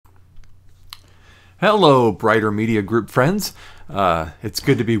Hello, Brighter Media Group friends. It's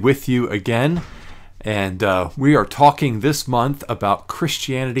good to be with you again. And we are talking this month about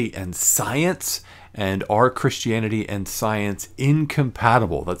Christianity and science. And are Christianity and science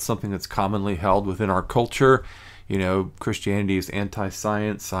incompatible? That's something that's commonly held within our culture. You know, Christianity is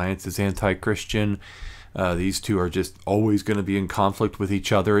anti-science, science is anti-Christian. These two are just always going to be in conflict with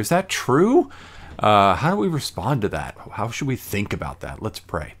each other. Is that true? How do we respond to that? How should we think about that? Let's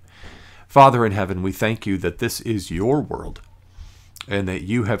pray. Father in heaven, we thank you that this is your world and that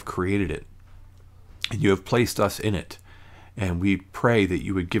you have created it and you have placed us in it. And we pray that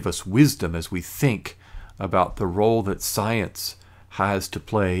you would give us wisdom as we think about the role that science has to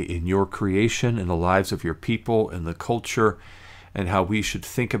play in your creation, in the lives of your people, in the culture, and how we should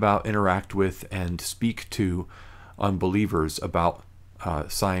think about, interact with, and speak to unbelievers about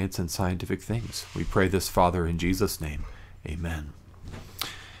science and scientific things. We pray this, Father, in Jesus' name. Amen.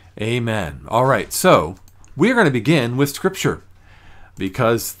 Amen. All right, so we're going to begin with Scripture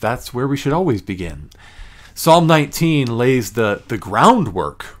because that's where we should always begin. Psalm 19 lays the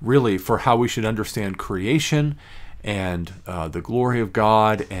groundwork, really, for how we should understand creation and the glory of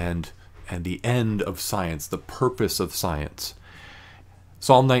God and the end of science, the purpose of science.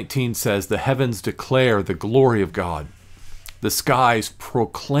 Psalm 19 says, "The heavens declare the glory of God. The skies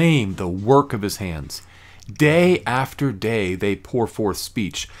proclaim the work of his hands. Day after day they pour forth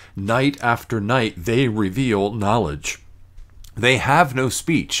speech. Night after night they reveal knowledge. They have no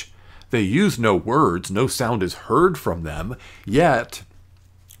speech. They use no words. No sound is heard from them. Yet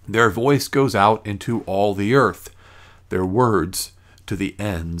their voice goes out into all the earth, their words to the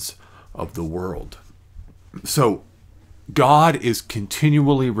ends of the world." So God is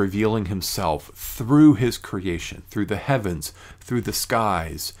continually revealing himself through his creation, through the heavens, through the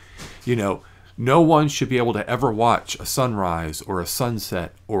skies. You know, no one should be able to ever watch a sunrise or a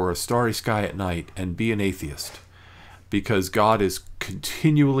sunset or a starry sky at night and be an atheist, because God is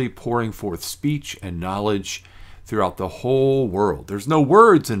continually pouring forth speech and knowledge throughout the whole world. There's no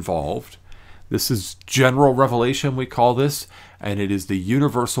words involved. This is general revelation, we call this, and it is the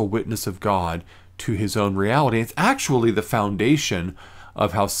universal witness of God to his own reality. It's actually the foundation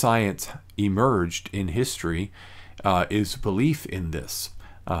of how science emerged in history, is belief in this.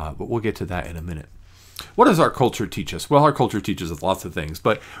 But we'll get to that in a minute. What does our culture teach us? Well, our culture teaches us lots of things,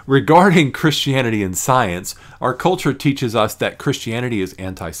 but regarding Christianity and science, our culture teaches us that Christianity is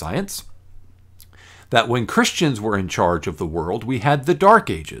anti-science, that when Christians were in charge of the world, we had the Dark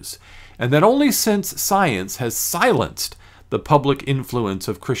Ages, and that only since science has silenced the public influence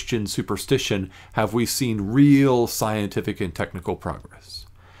of Christian superstition have we seen real scientific and technical progress.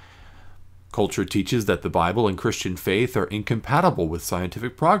 Culture teaches that the Bible and Christian faith are incompatible with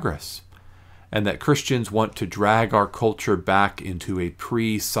scientific progress, and that Christians want to drag our culture back into a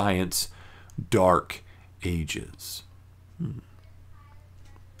pre-science dark ages.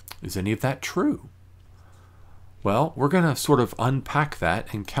 Is any of that true? Well, we're going to sort of unpack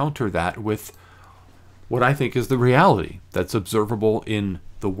that and counter that with what I think is the reality that's observable in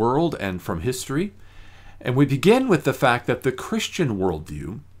the world and from history. And we begin with the fact that the Christian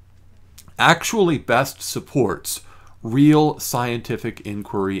worldview actually best supports real scientific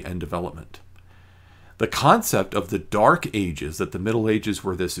inquiry and development. The concept of the Dark Ages, that the Middle Ages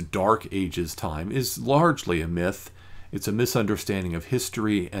were this Dark Ages time, is largely a myth. It's a misunderstanding of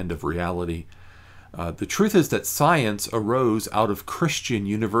history and of reality. The truth is that science arose out of Christian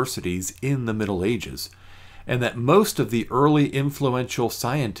universities in the Middle Ages, and that most of the early influential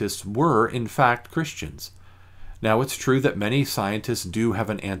scientists were, in fact, Christians. Now, it's true that many scientists do have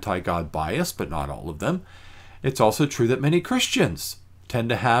an anti-God bias, but not all of them. It's also true that many Christians tend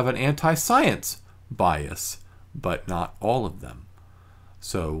to have an anti-science bias, but not all of them.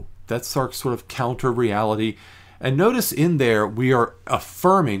 So that's our sort of counter-reality. And notice in there, we are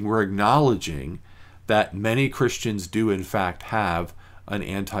affirming, we're acknowledging that many Christians do, in fact, have an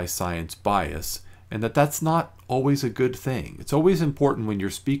anti-science bias, and that that's not always a good thing. It's always important when you're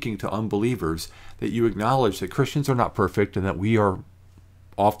speaking to unbelievers that you acknowledge that Christians are not perfect and that we are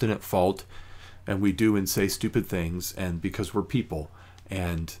often at fault and we do and say stupid things, and because we're people,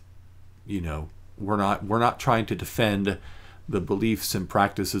 and you know, we're not trying to defend the beliefs and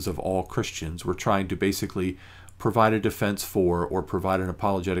practices of all Christians. We're trying to basically provide a defense for, or provide an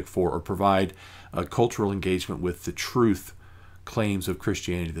apologetic for, or provide a cultural engagement with the truth claims of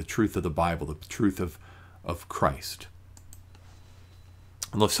Christianity, the truth of the Bible, the truth of Christ.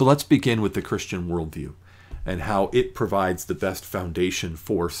 So let's begin with the Christian worldview and how it provides the best foundation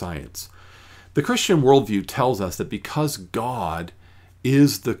for science. The Christian worldview tells us that because God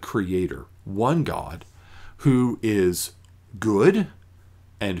is the creator, one God, who is good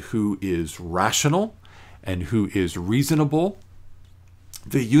and who is rational and who is reasonable.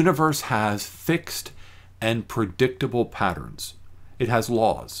 The universe has fixed and predictable patterns. It has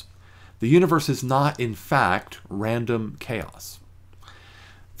laws. The universe is not, in fact, random chaos.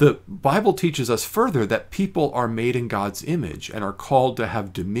 The Bible teaches us further that people are made in God's image and are called to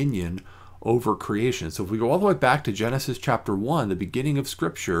have dominion over creation. So if we go all the way back to Genesis chapter 1, the beginning of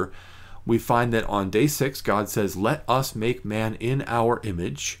Scripture, we find that on day 6, God says, "Let us make man in our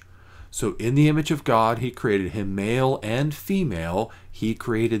image." So in the image of God, he created him, male and female, he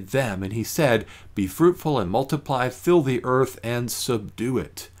created them. And he said, "Be fruitful and multiply, fill the earth and subdue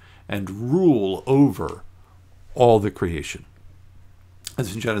it, and rule over all the creation."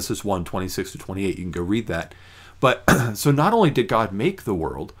 That's in Genesis 1, 26 to 28. You can go read that. But so not only did God make the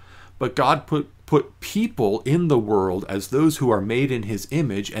world, but God put people in the world as those who are made in his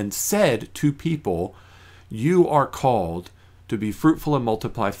image, and said to people, "You are called to be fruitful and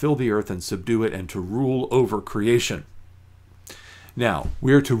multiply, fill the earth and subdue it, and to rule over creation." Now,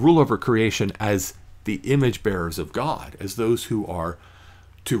 we are to rule over creation as the image bearers of God, as those who are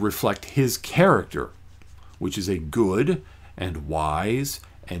to reflect his character, which is a good and wise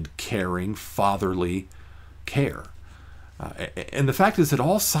and caring fatherly care. And the fact is that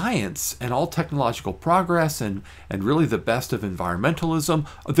all science and all technological progress and really the best of environmentalism,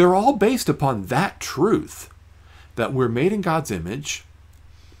 they're all based upon that truth, that we're made in God's image,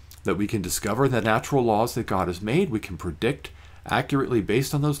 that we can discover the natural laws that God has made, we can predict accurately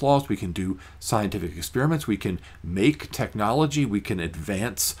based on those laws, we can do scientific experiments, we can make technology, we can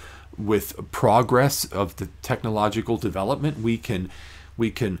advance with progress of the technological development, we can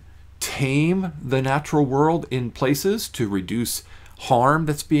tame the natural world in places to reduce harm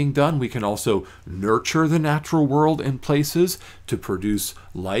that's being done. We can also nurture the natural world in places to produce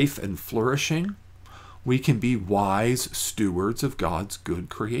life and flourishing. We can be wise stewards of God's good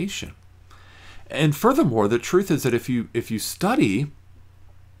creation. And furthermore, the truth is that if you study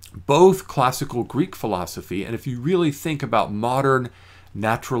both classical Greek philosophy and if you really think about modern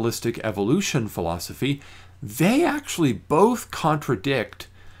naturalistic evolution philosophy, they actually both contradict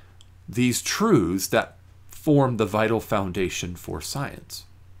these truths that form the vital foundation for science.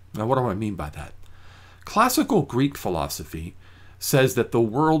 Now, what do I mean by that? Classical Greek philosophy says that the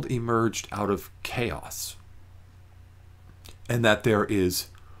world emerged out of chaos, and that there is,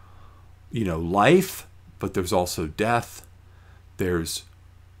 life, but there's also death. There's,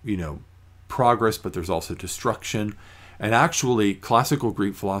 progress, but there's also destruction. And actually, classical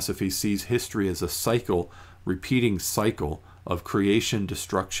Greek philosophy sees history as a cycle, repeating cycle of creation,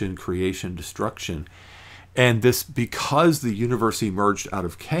 destruction, creation, destruction. And this, because the universe emerged out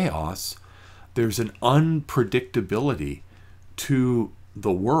of chaos, there's an unpredictability to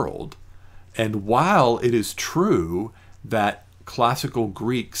the world. And while it is true that classical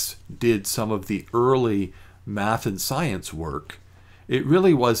Greeks did some of the early math and science work, it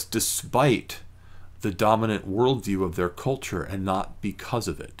really was despite the dominant worldview of their culture and not because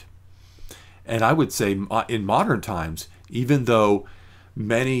of it. And I would say in modern times, even though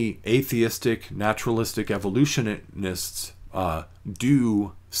many atheistic, naturalistic evolutionists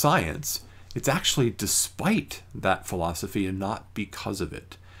do science, it's actually despite that philosophy and not because of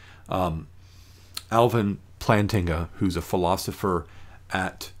it. Alvin Plantinga, who's a philosopher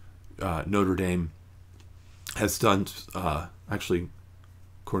at Notre Dame, has done, actually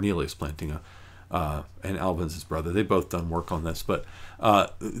Cornelius Plantinga, and Alvin's his brother, they've both done work on this, but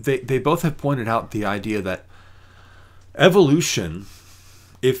they both have pointed out the idea that evolution,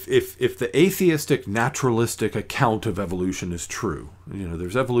 if the atheistic naturalistic account of evolution is true,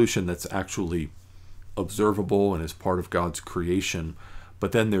 there's evolution that's actually observable and is part of God's creation,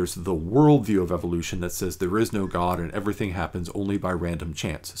 but then there's the worldview of evolution that says there is no God and everything happens only by random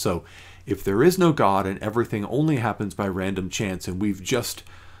chance. So if there is no God and everything only happens by random chance, and we've just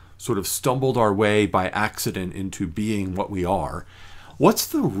sort of stumbled our way by accident into being what we are, what's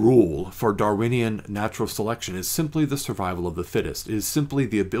the rule for Darwinian natural selection? Is simply the survival of the fittest. It is simply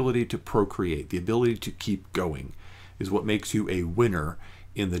the ability to procreate, the ability to keep going, is what makes you a winner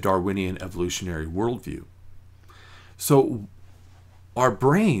in the Darwinian evolutionary worldview. So our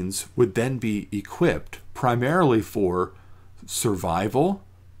brains would then be equipped primarily for survival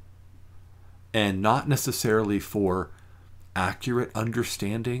and not necessarily for accurate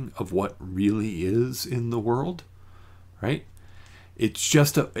understanding of what really is in the world, right? It's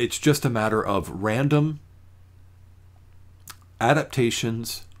just a matter of random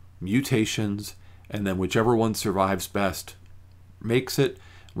adaptations, mutations, and then whichever one survives best makes it,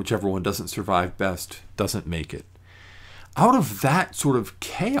 whichever one doesn't survive best doesn't make it. Out of that sort of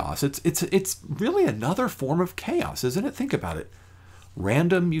chaos, it's really another form of chaos, isn't it? Think about it.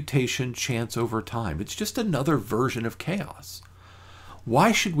 Random mutation, chance over time. It's just another version of chaos.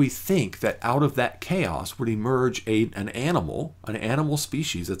 Why should we think that out of that chaos would emerge an animal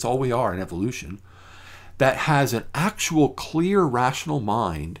species, that's all we are in evolution, that has an actual clear rational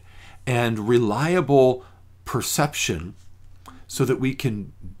mind and reliable perception so that we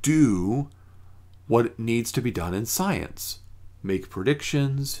can do what needs to be done in science? Make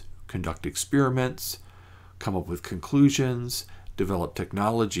predictions, conduct experiments, come up with conclusions, develop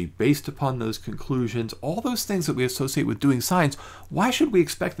technology based upon those conclusions, all those things that we associate with doing science. Why should we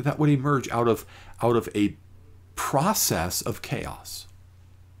expect that that would emerge out of a process of chaos?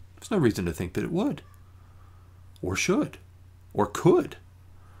 There's no reason to think that it would, or should, or could.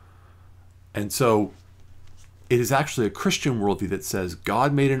 And so it is actually a Christian worldview that says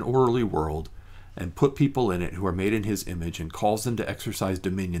God made an orderly world and put people in it who are made in his image and calls them to exercise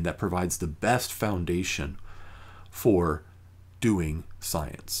dominion that provides the best foundation for doing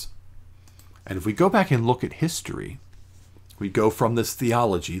science. And if we go back and look at history, we go from this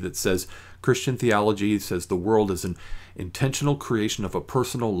theology that says, Christian theology says the world is an intentional creation of a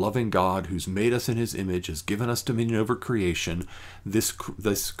personal, loving God who's made us in his image, has given us dominion over creation, this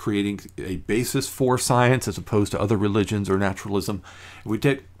creating a basis for science as opposed to other religions or naturalism. We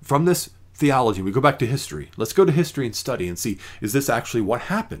take from this theology, we go back to history. Let's go to history and study and see, is this actually what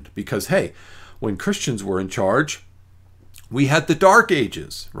happened? Because, hey, when Christians were in charge, we had the Dark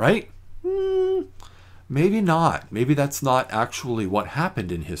Ages, right? Maybe not. Maybe that's not actually what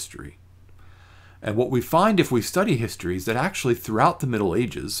happened in history. And what we find if we study history is that actually throughout the Middle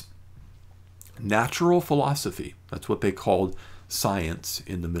Ages, natural philosophy, that's what they called science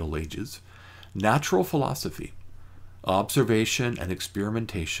in the Middle Ages, natural philosophy, observation and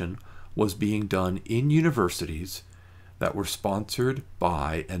experimentation was being done in universities that were sponsored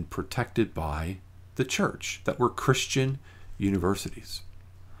by and protected by the church, that were Christian universities.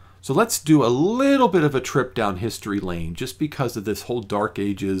 So let's do a little bit of a trip down history lane just because of this whole Dark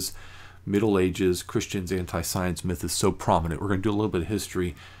Ages, Middle Ages, Christians anti-science myth is so prominent. We're going to do a little bit of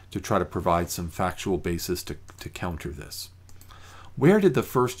history to try to provide some factual basis to counter this. Where did the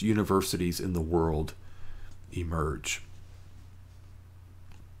first universities in the world emerge?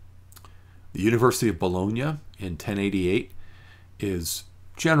 The University of Bologna in 1088 is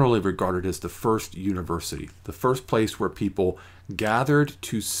generally regarded as the first university, the first place where people gathered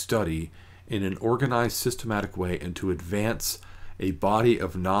to study in an organized, systematic way and to advance a body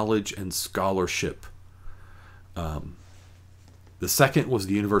of knowledge and scholarship. The second was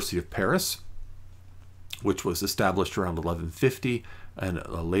the University of Paris, which was established around 1150 and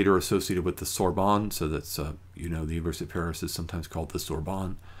later associated with the Sorbonne. So that's, the University of Paris is sometimes called the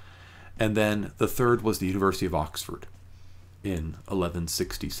Sorbonne. And then the third was the University of Oxford in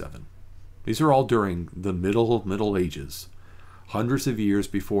 1167. These are all during the Middle Ages, hundreds of years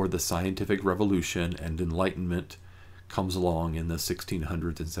before the scientific revolution and enlightenment comes along in the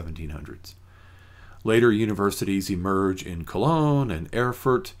 1600s and 1700s. Later universities emerge in Cologne and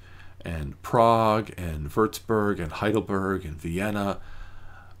Erfurt and Prague and Würzburg and Heidelberg and Vienna.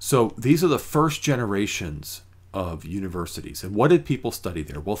 So these are the first generations of universities. And what did people study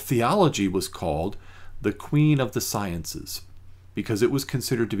there? Well, theology was called the queen of the sciences because it was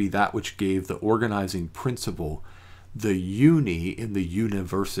considered to be that which gave the organizing principle, the uni in the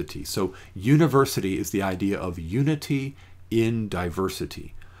university. So university is the idea of unity in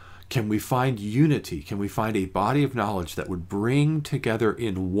diversity. Can we find unity? Can we find a body of knowledge that would bring together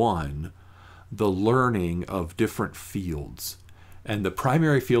in one the learning of different fields? And the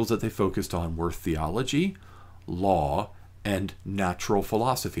primary fields that they focused on were theology, law, and natural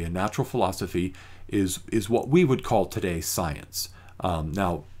philosophy. And natural philosophy is what we would call today science.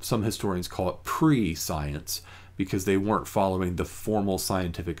 Now, some historians call it pre-science because they weren't following the formal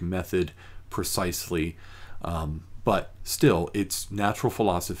scientific method precisely. But still, it's natural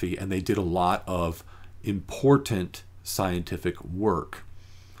philosophy, and they did a lot of important scientific work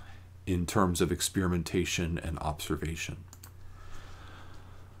in terms of experimentation and observation.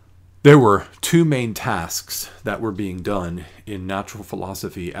 There were two main tasks that were being done in natural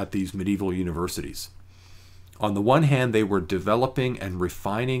philosophy at these medieval universities. On the one hand, they were developing and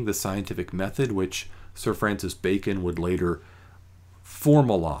refining the scientific method, which Sir Francis Bacon would later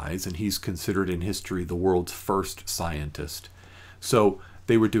formalize, and he's considered in history the world's first scientist. So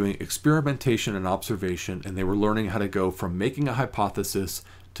they were doing experimentation and observation, and they were learning how to go from making a hypothesis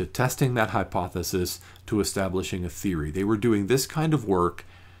to testing that hypothesis to establishing a theory. They were doing this kind of work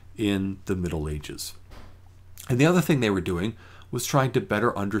in the Middle Ages. And the other thing they were doing was trying to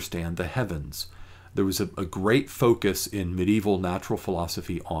better understand the heavens. There was a great focus in medieval natural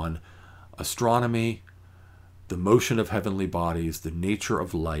philosophy on astronomy, the motion of heavenly bodies, the nature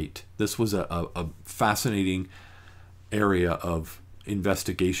of light. This was a fascinating area of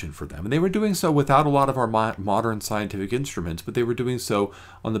investigation for them. And they were doing so without a lot of our modern scientific instruments, but they were doing so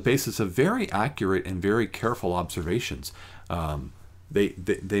on the basis of very accurate and very careful observations.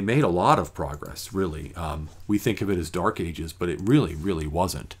 They made a lot of progress, really. We think of it as Dark Ages, but it really, really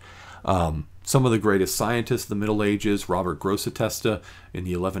wasn't. Some of the greatest scientists of the Middle Ages, Robert Grosseteste in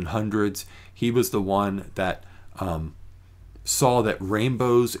the 1100s, he was the one that saw that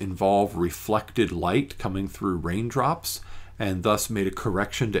rainbows involve reflected light coming through raindrops, and thus made a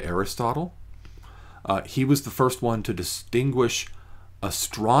correction to Aristotle. He was the first one to distinguish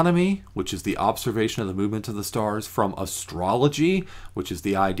astronomy, which is the observation of the movement of the stars, from astrology, which is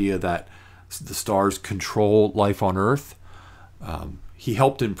the idea that the stars control life on Earth. He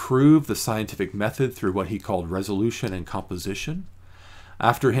helped improve the scientific method through what he called resolution and composition.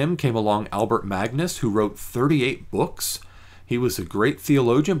 After him came along Albert Magnus, who wrote 38 books. He was a great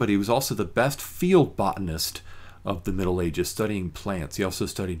theologian, but he was also the best field botanist of the Middle Ages, studying plants. He also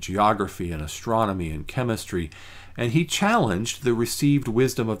studied geography and astronomy and chemistry, and he challenged the received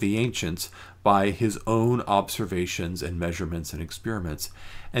wisdom of the ancients by his own observations and measurements and experiments.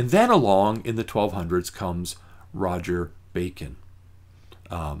 And then along in the 1200s comes Roger Bacon.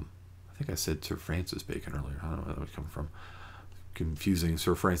 I think I said Sir Francis Bacon earlier. I don't know where that would come from. Confusing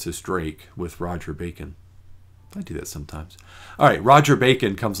Sir Francis Drake with Roger Bacon. I do that sometimes. All right, Roger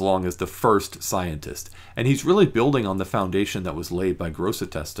Bacon comes along as the first scientist, and he's really building on the foundation that was laid by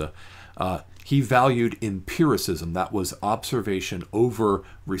Grosseteste. He valued empiricism, that was observation over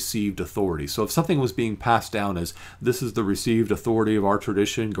received authority. So if something was being passed down as this is the received authority of our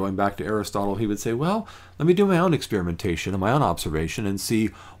tradition, going back to Aristotle, he would say, well, let me do my own experimentation and my own observation and see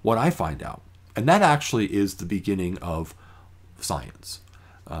what I find out. And that actually is the beginning of science.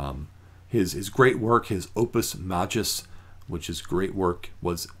 His great work, his Opus Majus, which is great work,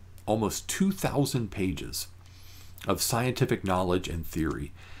 was almost 2,000 pages of scientific knowledge and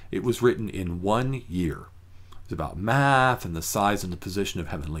theory. It was written in 1 year. It was about math and the size and the position of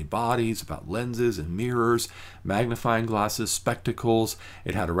heavenly bodies, about lenses and mirrors, magnifying glasses, spectacles.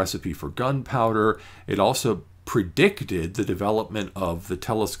 It had a recipe for gunpowder. It also predicted the development of the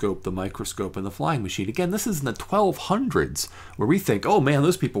telescope, the microscope, and the flying machine. Again, this is in the 1200s, where we think, oh man,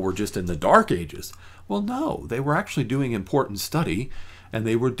 those people were just in the Dark Ages. Well, no, they were actually doing important study, and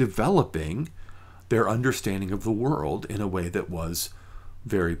they were developing their understanding of the world in a way that was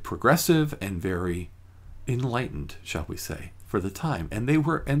very progressive and very enlightened, shall we say, for the time. And they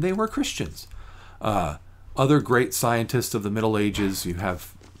were Christians. Other great scientists of the Middle Ages, you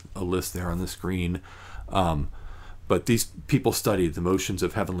have a list there on the screen. But these people studied the motions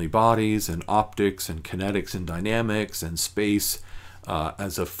of heavenly bodies and optics and kinetics and dynamics and space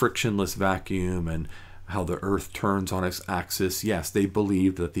as a frictionless vacuum and how the Earth turns on its axis. Yes, they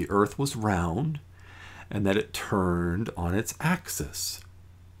believed that the Earth was round and that it turned on its axis.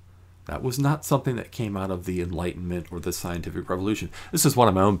 That was not something that came out of the Enlightenment or the scientific revolution. This is one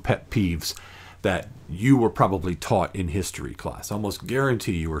of my own pet peeves that you were probably taught in history class. I almost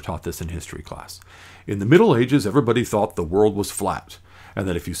guarantee you were taught this in history class. In the Middle Ages, everybody thought the world was flat, and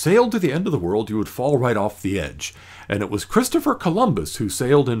that if you sailed to the end of the world, you would fall right off the edge. And it was Christopher Columbus who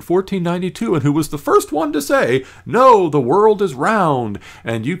sailed in 1492 and who was the first one to say, no, the world is round,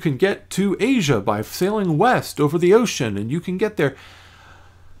 and you can get to Asia by sailing west over the ocean, and you can get there.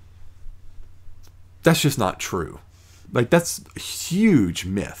 That's just not true. Like, that's a huge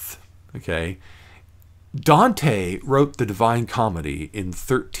myth. Okay, Dante wrote the Divine Comedy in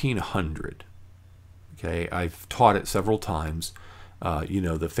 1300. Okay, I've taught it several times. You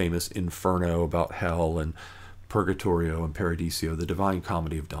know, the famous Inferno about hell and Purgatorio and Paradiso, the Divine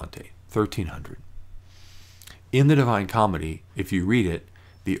Comedy of Dante, 1300. In the Divine Comedy, if you read it,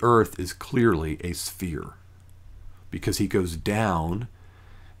 the earth is clearly a sphere because he goes down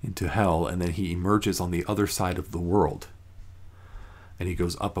into hell and then he emerges on the other side of the world. And he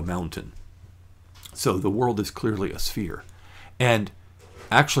goes up a mountain. So the world is clearly a sphere. And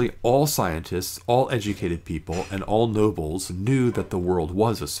actually all scientists, all educated people, and all nobles knew that the world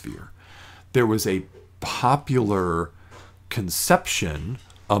was a sphere. There was a popular conception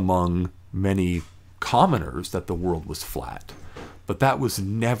among many commoners that the world was flat. But that was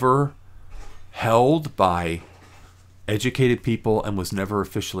never held by educated people and was never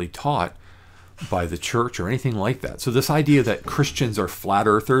officially taught by the church or anything like that. So this idea that Christians are flat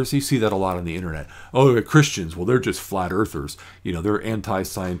earthers, you see that a lot on the internet. Oh, the Christians, well, they're just flat earthers. You know, they're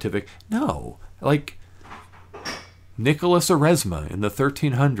anti-scientific. No, like Nicholas Oresma in the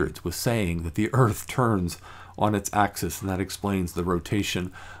 1300s was saying that the earth turns on its axis, and that explains the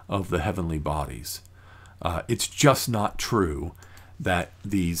rotation of the heavenly bodies. It's just not true that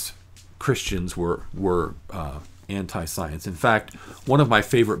these Christians were anti-science. In fact, one of my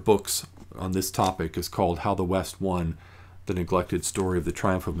favorite books on this topic is called How the West Won: The Neglected Story of the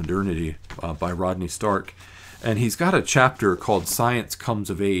Triumph of Modernity by Rodney Stark. And he's got a chapter called Science Comes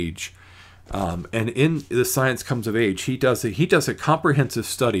of Age. And in the Science Comes of Age, he does a comprehensive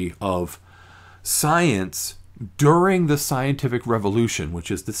study of science during the scientific revolution,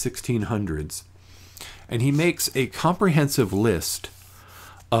 which is the 1600s. And he makes a comprehensive list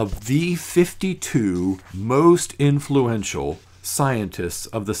of the 52 most influential scientists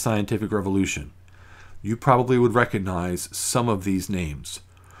of the scientific revolution. You probably would recognize some of these names.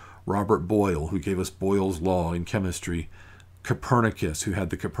 Robert Boyle, who gave us Boyle's law in chemistry. Copernicus, who had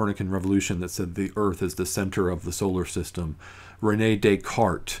the Copernican revolution that said the Earth is the center of the solar system. René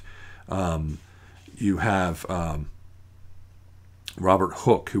Descartes. You have Robert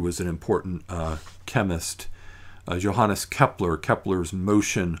Hooke, who was an important chemist. Johannes Kepler, Kepler's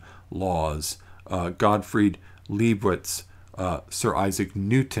motion laws. Gottfried Leibniz. Sir Isaac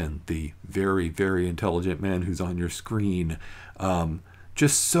Newton, the very, very intelligent man who's on your screen.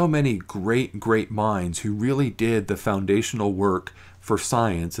 Just so many great minds who really did the foundational work for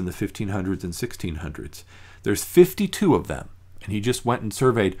science in the 1500s and 1600s. There's 52 of them. And he just went and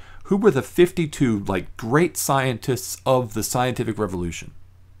surveyed who were the 52 great scientists of the scientific revolution.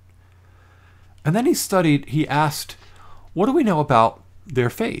 And then he asked, what do we know about their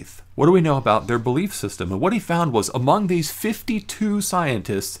faith? What do we know about their belief system? And what he found was among these 52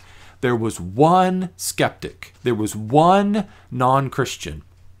 scientists, there was one skeptic. There was one non-Christian.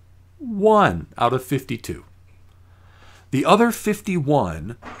 One out of 52. The other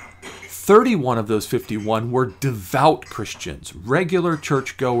 51, 31 of those 51 were devout Christians, regular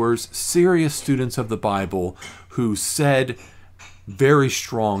churchgoers, serious students of the Bible who said very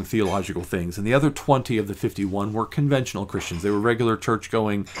strong theological things. And the other 20 of the 51 were conventional Christians. They were regular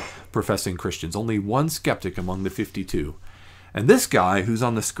church-going, professing Christians. Only one skeptic among the 52. And this guy who's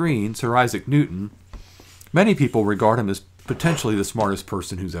on the screen, Sir Isaac Newton, many people regard him as potentially the smartest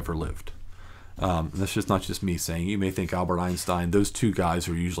person who's ever lived. That's just not just me saying. You may think Albert Einstein. Those two guys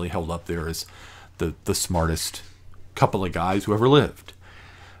are usually held up there as the smartest couple of guys who ever lived.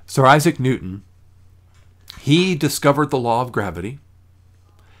 Sir Isaac Newton, he discovered the law of gravity,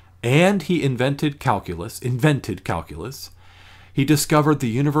 and he invented calculus. He discovered the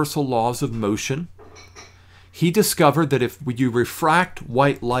universal laws of motion. He discovered that if you refract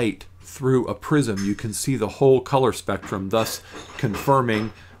white light through a prism, you can see the whole color spectrum, thus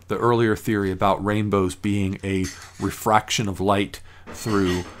confirming the earlier theory about rainbows being a refraction of light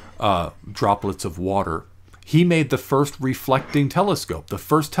through droplets of water. He made the first reflecting telescope, the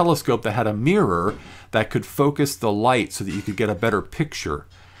first telescope that had a mirror that could focus the light so that you could get a better picture.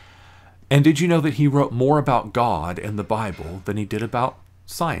 And did you know that he wrote more about God and the Bible than he did about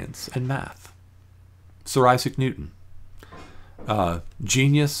science and math? Sir Isaac Newton,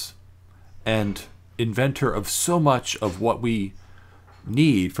 genius and inventor of so much of what we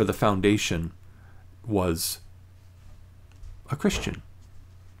need for the foundation, was a Christian.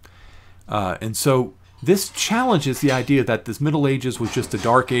 And so this challenges the idea that this Middle Ages was just the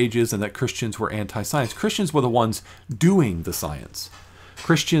Dark Ages and that Christians were anti-science. Christians were the ones doing the science.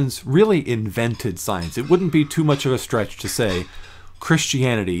 Christians really invented science. It wouldn't be too much of a stretch to say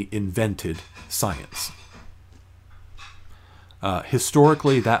Christianity invented science.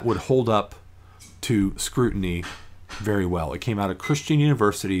 Historically, that would hold up to scrutiny very well. It came out of Christian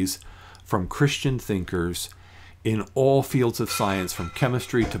universities, from Christian thinkers in all fields of science, from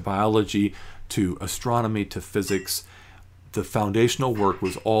chemistry to biology to astronomy to physics. The foundational work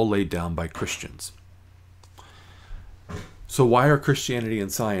was all laid down by Christians. So why are Christianity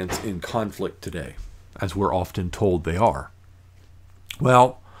and science in conflict today, as we're often told they are?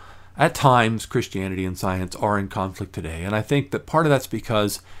 Well, at times, Christianity and science are in conflict today, and I think that part of that's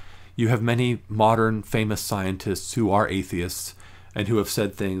because you have many modern famous scientists who are atheists and who have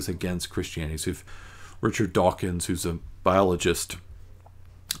said things against Christianity. So you have Richard Dawkins, who's a biologist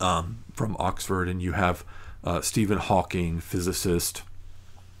from Oxford, and you have Stephen Hawking, physicist,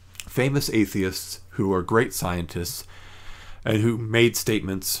 famous atheists who are great scientists and who made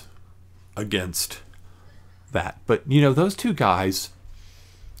statements against that. But, you know, those two guys,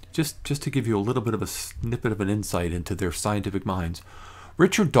 just to give you a little bit of a snippet of an insight into their scientific minds,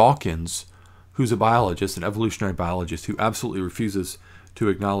 Richard Dawkins, who's a biologist, an evolutionary biologist, who absolutely refuses to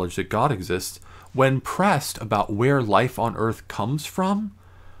acknowledge that God exists, when pressed about where life on Earth comes from,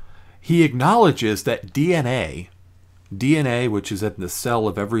 he acknowledges that DNA, which is in the cell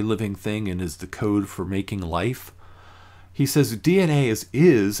of every living thing and is the code for making life, He says DNA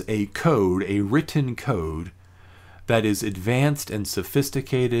is a code, a written code, that is advanced and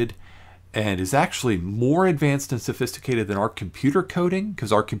sophisticated, and is actually more advanced and sophisticated than our computer coding,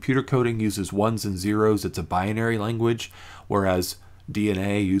 because our computer coding uses ones and zeros. It's a binary language, whereas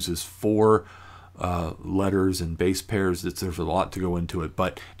DNA uses 4 letters and base pairs. There's a lot to go into it.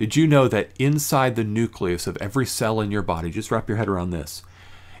 But did you know that inside the nucleus of every cell in your body, just wrap your head around this,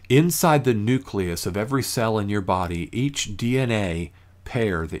 inside the nucleus of every cell in your body, each DNA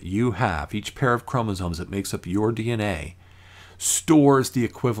pair that you have, each pair of chromosomes that makes up your DNA, stores the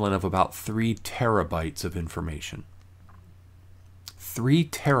equivalent of about 3 terabytes of information. 3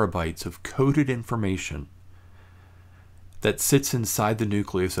 terabytes of coded information that sits inside the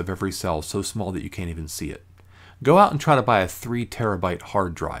nucleus of every cell, so small that you can't even see it. Go out and try to buy a 3 terabyte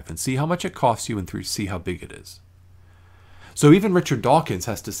hard drive and see how much it costs you and see how big it is. So even Richard Dawkins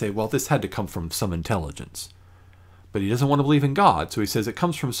has to say, well, this had to come from some intelligence. But he doesn't want to believe in God, so he says it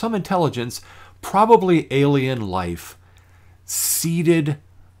comes from some intelligence, probably alien life, seeded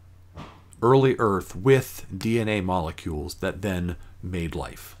early Earth with DNA molecules that then made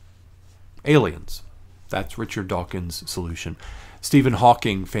life. Aliens. That's Richard Dawkins' solution. Stephen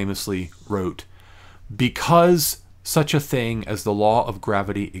Hawking famously wrote, because such a thing as the law of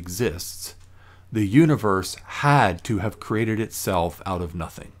gravity exists, the universe had to have created itself out of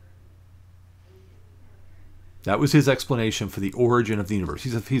nothing. That was his explanation for the origin of the universe.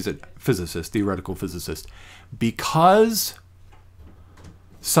 He's a physicist, theoretical physicist. Because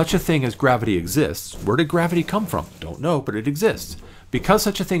such a thing as gravity exists, where did gravity come from? Don't know, but it exists. Because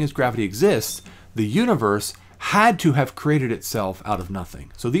such a thing as gravity exists, the universe had to have created itself out of nothing.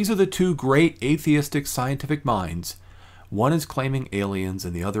 So these are the 2 great atheistic scientific minds. One is claiming aliens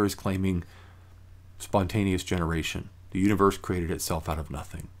and the other is claiming spontaneous generation. The universe created itself out of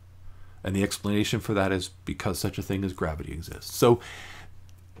nothing. And the explanation for that is because such a thing as gravity exists. So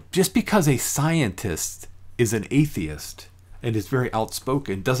just because a scientist is an atheist and is very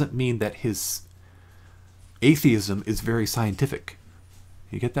outspoken doesn't mean that his atheism is very scientific.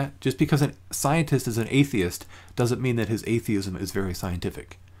 You get that? Just because a scientist is an atheist doesn't mean that his atheism is very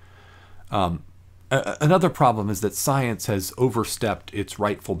scientific. Another problem is that science has overstepped its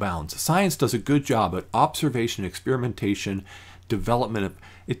rightful bounds. Science does a good job at observation, experimentation, development.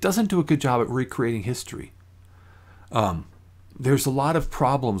 It doesn't do a good job at recreating history. There's a lot of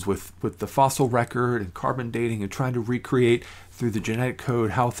problems with the fossil record and carbon dating and trying to recreate through the genetic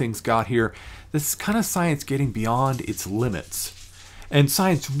code how things got here. This is kind of science getting beyond its limits. And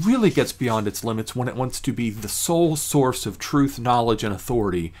science really gets beyond its limits when it wants to be the sole source of truth, knowledge, and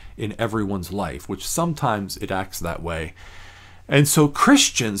authority in everyone's life, which sometimes it acts that way. And so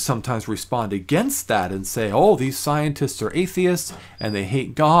Christians sometimes respond against that and say, oh, these scientists are atheists and they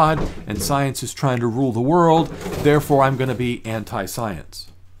hate God and science is trying to rule the world, therefore I'm going to be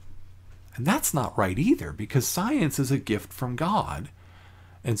anti-science. And that's not right either, because science is a gift from God.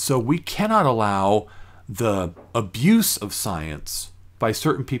 And so we cannot allow the abuse of science by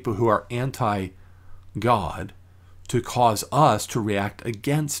certain people who are anti-God to cause us to react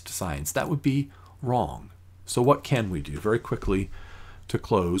against science. That would be wrong. So what can we do? Very quickly to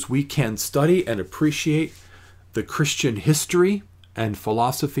close, we can study and appreciate the Christian history and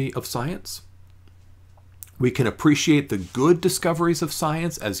philosophy of science. We can appreciate the good discoveries of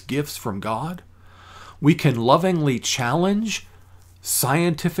science as gifts from God. We can lovingly challenge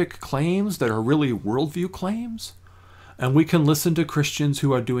scientific claims that are really worldview claims. And we can listen to Christians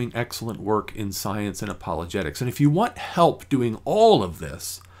who are doing excellent work in science and apologetics. And if you want help doing all of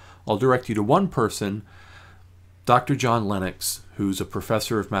this, I'll direct you to one person, Dr. John Lennox, who's a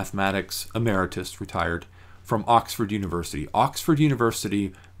professor of mathematics, emeritus, retired, from Oxford University. Oxford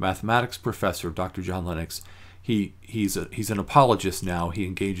University mathematics professor, Dr. John Lennox. He's an apologist now. He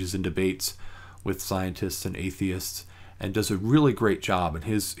engages in debates with scientists and atheists and does a really great job. And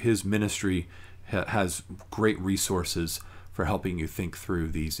his ministry has great resources for helping you think through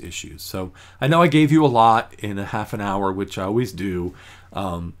these issues. So I know I gave you a lot in a half an hour, which I always do,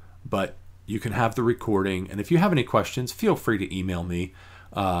 but you can have the recording. And if you have any questions, feel free to email me.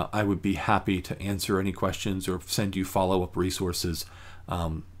 I would be happy to answer any questions or send you follow-up resources.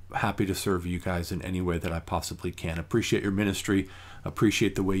 Happy to serve you guys in any way that I possibly can. Appreciate your ministry,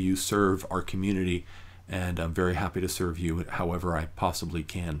 appreciate the way you serve our community, and I'm very happy to serve you however I possibly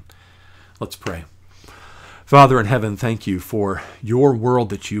can. Let's pray. Father in heaven, thank you for your world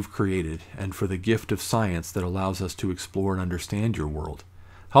that you've created and for the gift of science that allows us to explore and understand your world.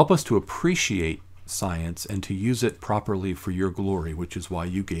 Help us to appreciate science and to use it properly for your glory, which is why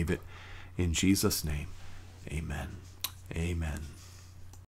you gave it. In Jesus' name, amen. Amen.